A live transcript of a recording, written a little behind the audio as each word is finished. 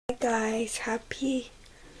Hi guys, happy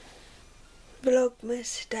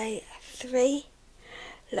Vlogmas day 3.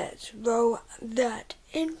 Let's roll that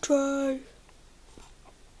intro.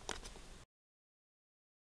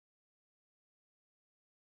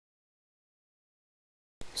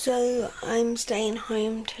 So I'm staying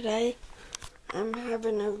home today. I'm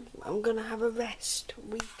gonna have a rest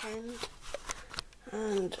weekend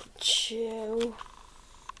and chill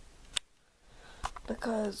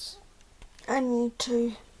because I need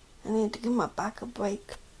to give my back a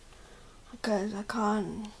break because I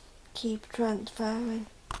can't keep transferring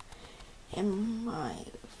in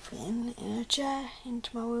a chair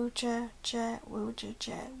into my wheelchair.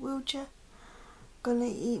 Gonna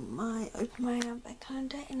open my bank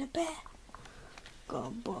calendar in a bit. Got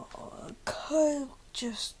a bottle of Coke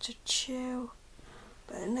just to chill.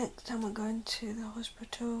 But the next time I'm going to the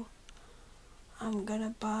hospital, I'm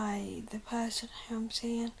gonna buy the person who I'm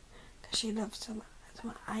seeing, because she loves some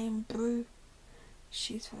iron brew.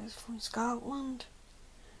 She's from Scotland.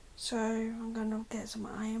 So I'm gonna get some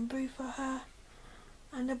iron brew for her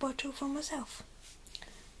and a bottle for myself.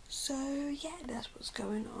 So yeah, that's what's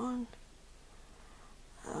going on.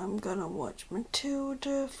 I'm gonna watch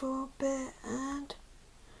Matilda for a bit and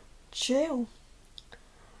chill.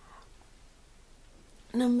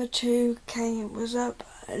 Number 2 was up.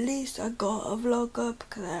 At least I got a vlog up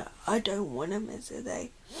because I don't want to miss a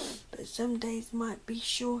day. But some days might be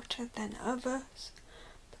shorter than others,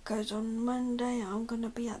 because on Monday I'm gonna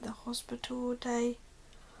be at the hospital all day.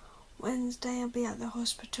 Wednesday I'll be at the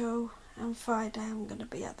hospital, and Friday I'm gonna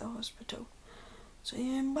be at the hospital. So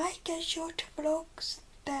you might get shorter vlogs.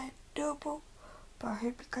 They're double, but I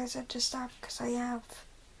hope you guys understand because I have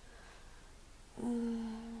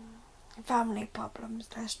family problems,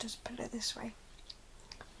 let's just put it this way.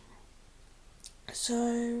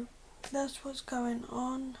 So that's what's going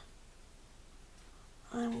on.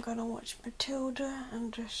 I'm gonna watch Matilda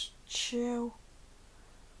and just chill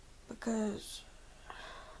because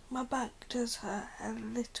my back does hurt a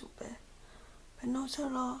little bit, but not a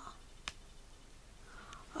lot.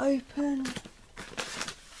 Open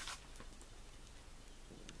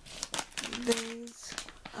these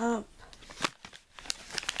up.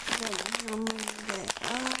 I don't know how many they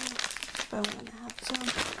are, but I'm gonna have some.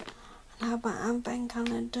 I have my advent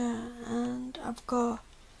calendar, and I've got a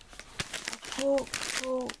pork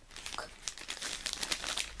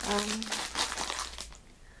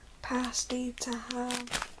pasty to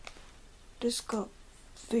have. Just got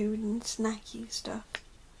food and snacky stuff.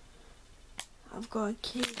 I've got to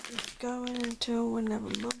keep this going until whenever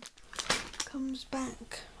Mum comes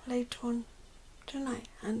back later on tonight.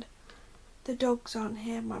 And the dogs aren't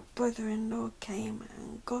here. My brother-in-law came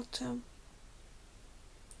and got them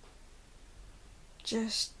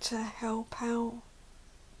just to help out.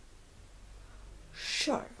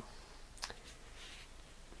 So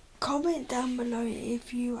comment down below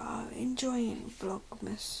if you are enjoying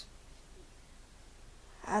Vlogmas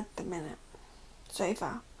at the minute. So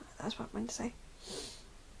far, that's what I meant to say.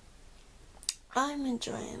 I'm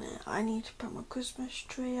enjoying it. I need to put my Christmas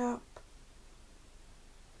tree up.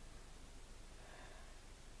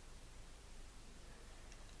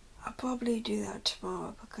 I'll probably do that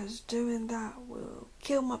tomorrow because doing that will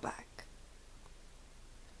kill my back.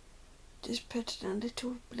 Just putting a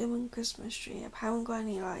little blooming Christmas tree up. Haven't got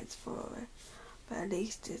any lights for it, but at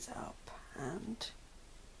least it's up. And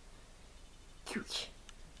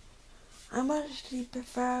I'm actually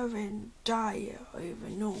preferring diet over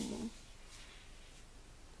normal.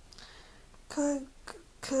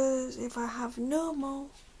 Because if I have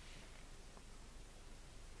normal,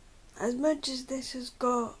 as much as this has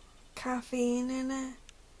got caffeine in it,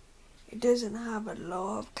 it doesn't have a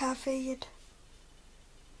lot of caffeine.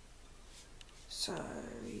 So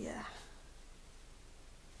yeah.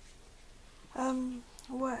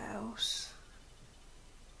 What else?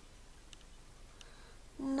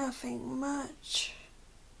 Nothing much.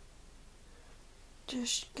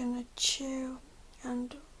 Just gonna chill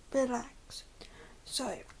and relax.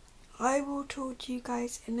 So I will talk to you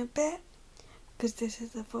guys in a bit because this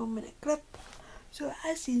is a 4-minute clip. So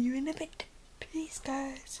I'll see you in a bit. Peace,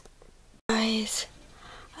 guys.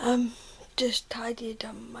 Just tidied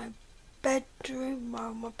up my bedroom,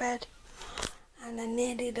 my bed, and I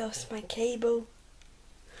nearly lost my cable.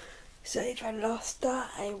 So if I lost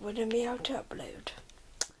that, I wouldn't be able to upload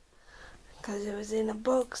because it was in a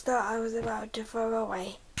box that I was about to throw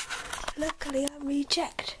away. Luckily I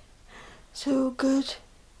rechecked. So good.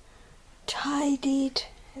 Tidied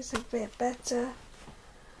is a bit better.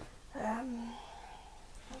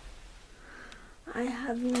 I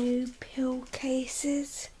have new pill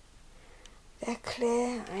cases. They're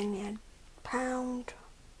clear. I need £1.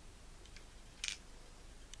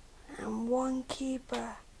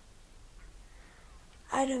 keeper.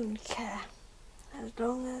 I don't care. As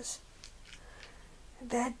long as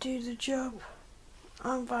they do the job,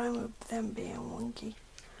 I'm fine with them being wonky.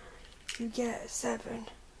 You get 7,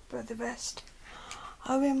 but the rest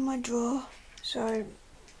are in my drawer. So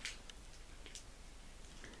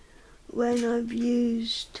when I've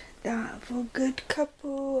used that for a good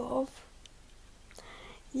couple of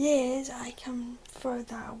years, I can throw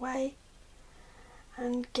that away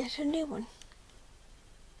and get a new one.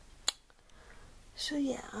 So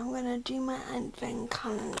yeah, I'm gonna do my advent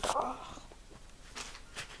calendar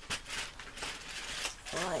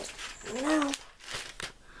right now.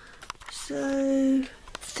 So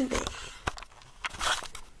 3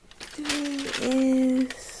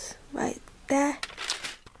 is right there.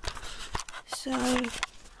 So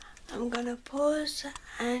I'm gonna pause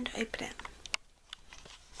and open it.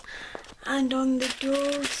 And on the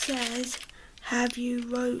door says, "Have you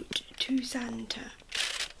wrote to Santa?"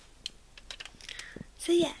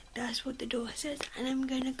 So yeah, that's what the door says, and I'm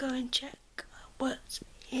gonna go and check what's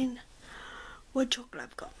in what chocolate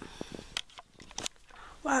I've got.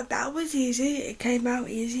 Well, that was easy. It came out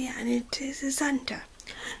easy, and it is a Santa.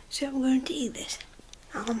 So I'm going to eat this.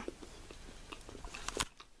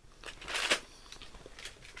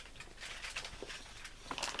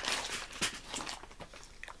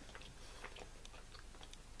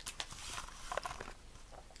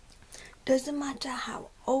 Doesn't matter how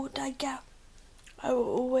old I get, I will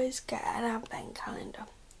always get an advent calendar.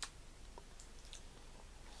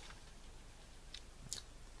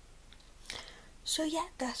 So yeah,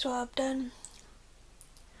 that's what I've done.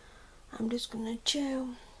 I'm just gonna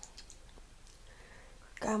chill,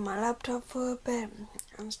 go on my laptop for a bit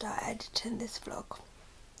and start editing this vlog.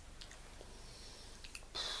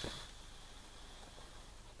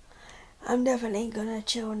 I'm definitely gonna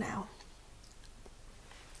chill now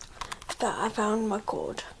that I found my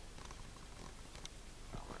cord.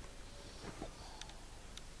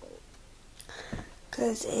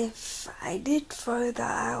 Because if I did throw that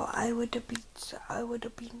out, I would have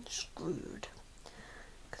been screwed.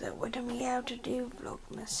 Because I wouldn't be able to do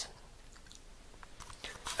Vlogmas.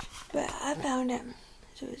 But I found it,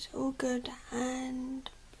 so it's all good and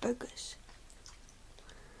focus.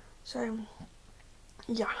 So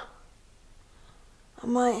yeah, I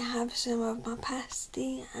might have some of my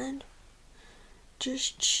pasty and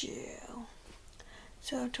just chill.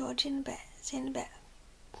 So I'll talk to you in a bit. See you in a bit.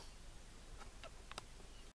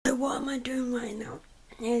 So what am I doing right now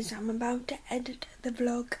is I'm about to edit the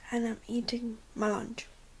vlog and I'm eating my lunch.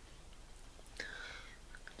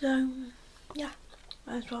 So yeah,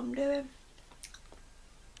 that's what I'm doing.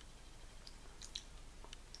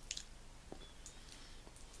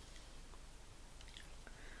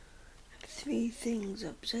 I have 3 things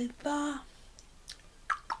up so far.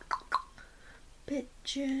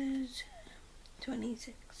 Pictures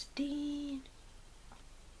 2016.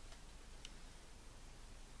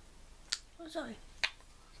 Oh, sorry.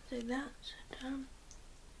 So that's done.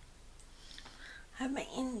 I have my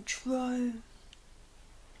intro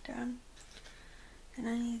done. And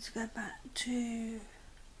I need to go back to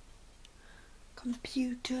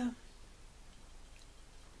computer,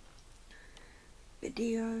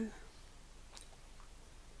 video.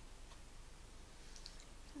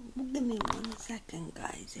 Give me 1 second,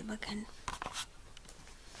 guys, if I can.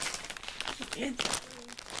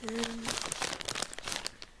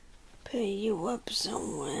 Put you up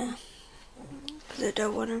somewhere, because I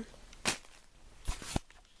don't want to.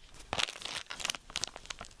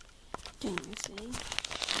 Can you see?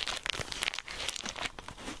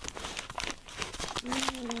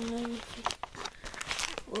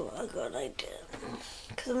 What I got idea,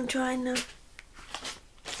 because I'm trying to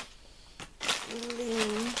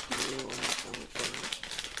lean you on something.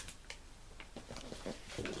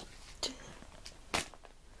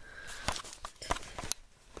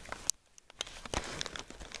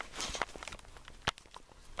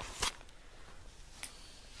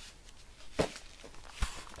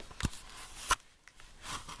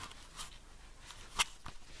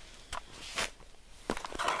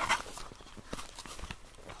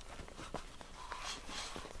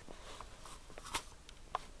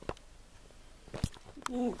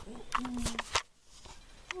 Oh,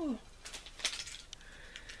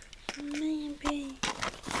 maybe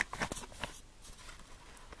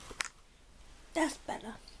that's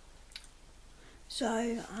better. So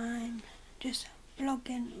I'm just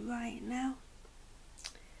vlogging right now.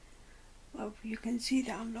 Well, you can see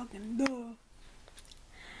that I'm vlogging there.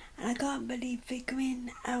 And I can't believe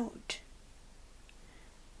figuring out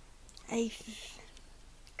a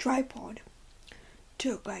tripod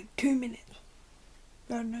took like 2 minutes.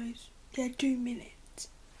 God knows Yeah, 2 minutes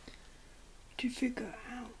to figure it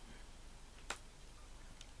out.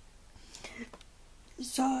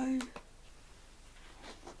 So I'm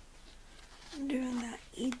doing that,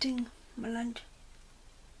 eating my lunch.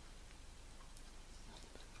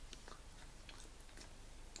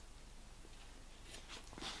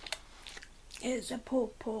 It's a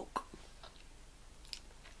pulled pork.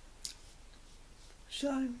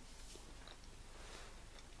 So,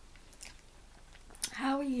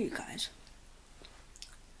 how are you guys?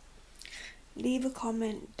 Leave a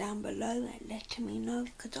comment down below and let me know,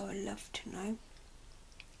 because I would love to know.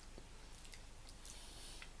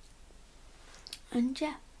 And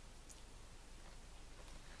yeah,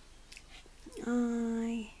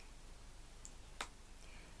 I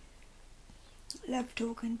love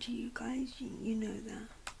talking to you guys. You know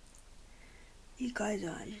that. You guys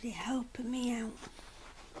are actually helping me out.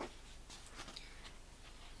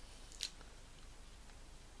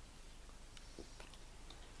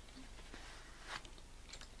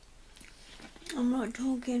 I'm not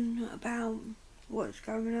talking about what's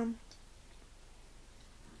going on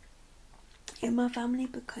in my family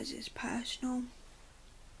because it's personal.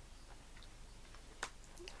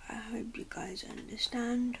 I hope you guys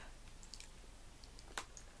understand.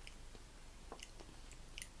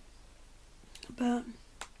 But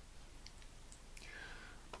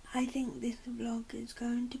I think this vlog is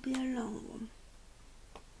going to be a long one,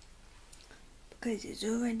 because it's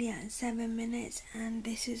already at 7 minutes and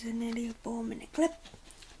this is a nearly a 4-minute clip.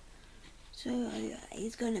 So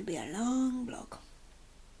it's going to be a long vlog.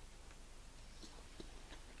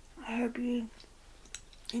 I hope you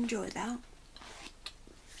enjoy that.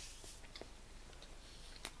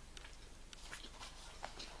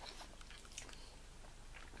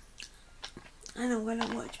 And I'm going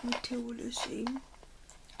to watch Matilda soon,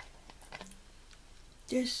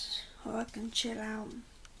 just so I can chill out.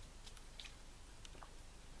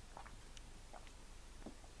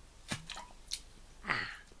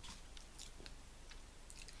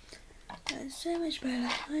 That's so much better.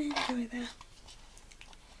 I enjoy that.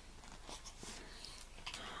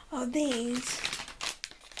 Oh, these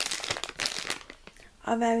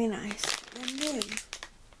are very nice and new.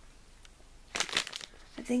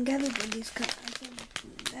 I think everybody's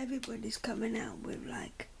coming out with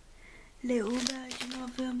like little version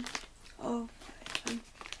of them. I'll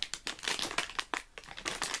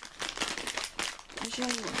show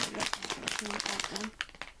you what they look like.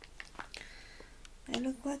 They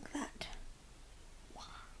look like that.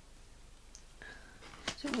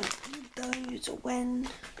 So I'm going to eat those when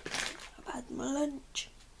I've had my lunch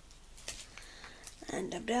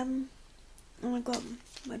and I'm done. And I got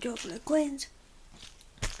my chocolate coins.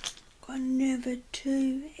 Got another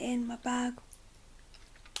 2 in my bag.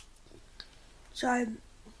 So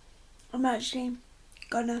I'm actually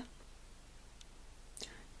gonna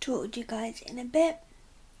talk to you guys in a bit.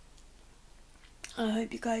 I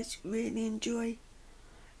hope you guys really enjoy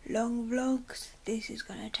long vlogs. This is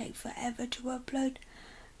gonna take forever to upload,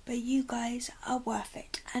 but you guys are worth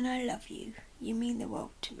it and I love you. You mean the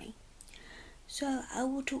world to me. So I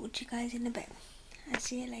will talk to you guys in a bit. I'll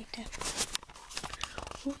see you later.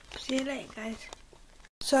 See you later, guys.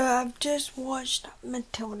 So I've just watched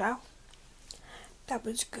Matilda. That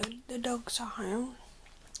was good. The dogs are home.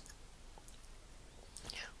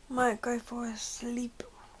 Might go for a sleep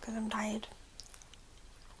because I'm tired.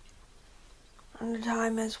 And the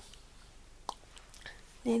time is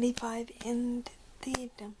nearly 5 in the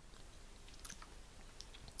evening.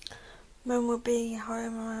 Mum will be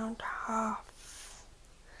home around 7:30,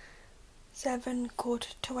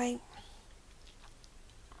 7:45.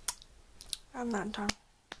 Around that time.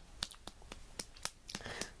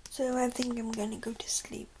 So I think I'm going to go to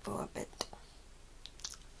sleep for a bit.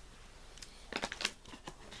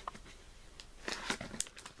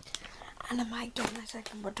 And I might get my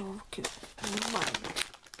second bottle of Coke wine.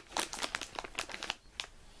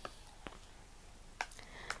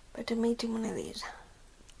 But I'm eating one of these.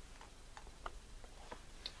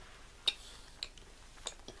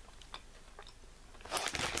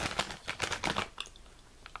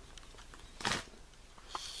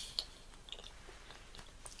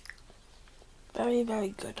 Very, very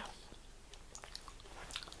good.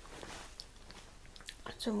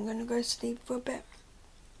 So I'm gonna go sleep for a bit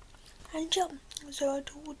and jump. So I'll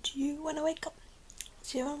talk to you when I wake up.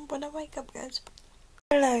 See you when I wake up, guys.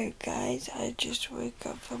 Hello, guys. I just woke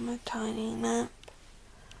up from a tiny nap.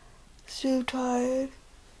 So tired.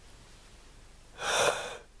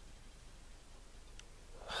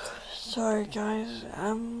 Sorry, guys.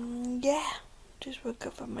 Yeah. Just woke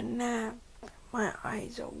up from a nap. My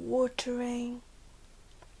eyes are watering.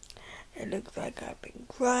 It looks like I've been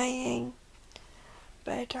crying,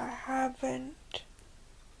 but I haven't.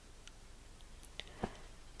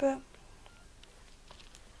 But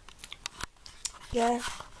yeah,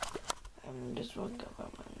 I'm just wondering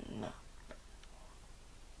about my nap.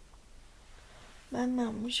 My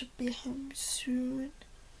mum should be home soon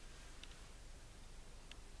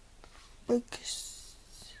because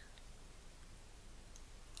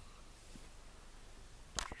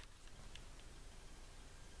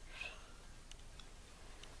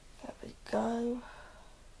there we go.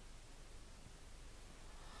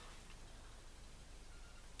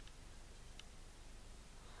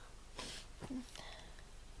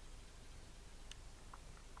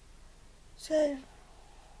 So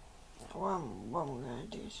what I'm gonna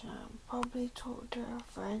do is probably talk to a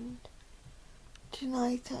friend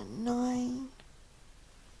tonight at 9,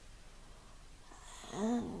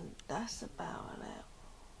 and that's about it.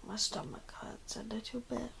 My stomach hurts a little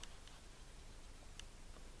bit.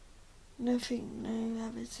 Nothing new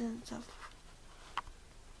ever since I've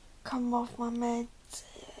come off my meds.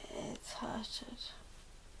 It's hurted.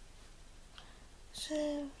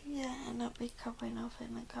 So yeah, and I'll be coming off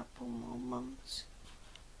in a couple more months,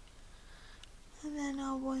 and then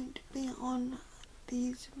I won't be on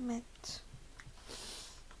these meds.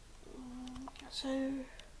 So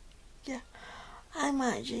yeah, I'm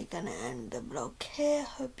actually gonna end the vlog here.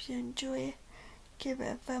 Hope you enjoy it. Give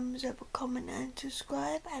it a thumbs up, a comment and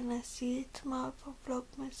subscribe, and I'll see you tomorrow for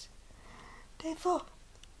Vlogmas Day 4.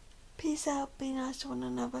 Peace out, be nice to one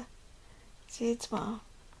another. See you tomorrow.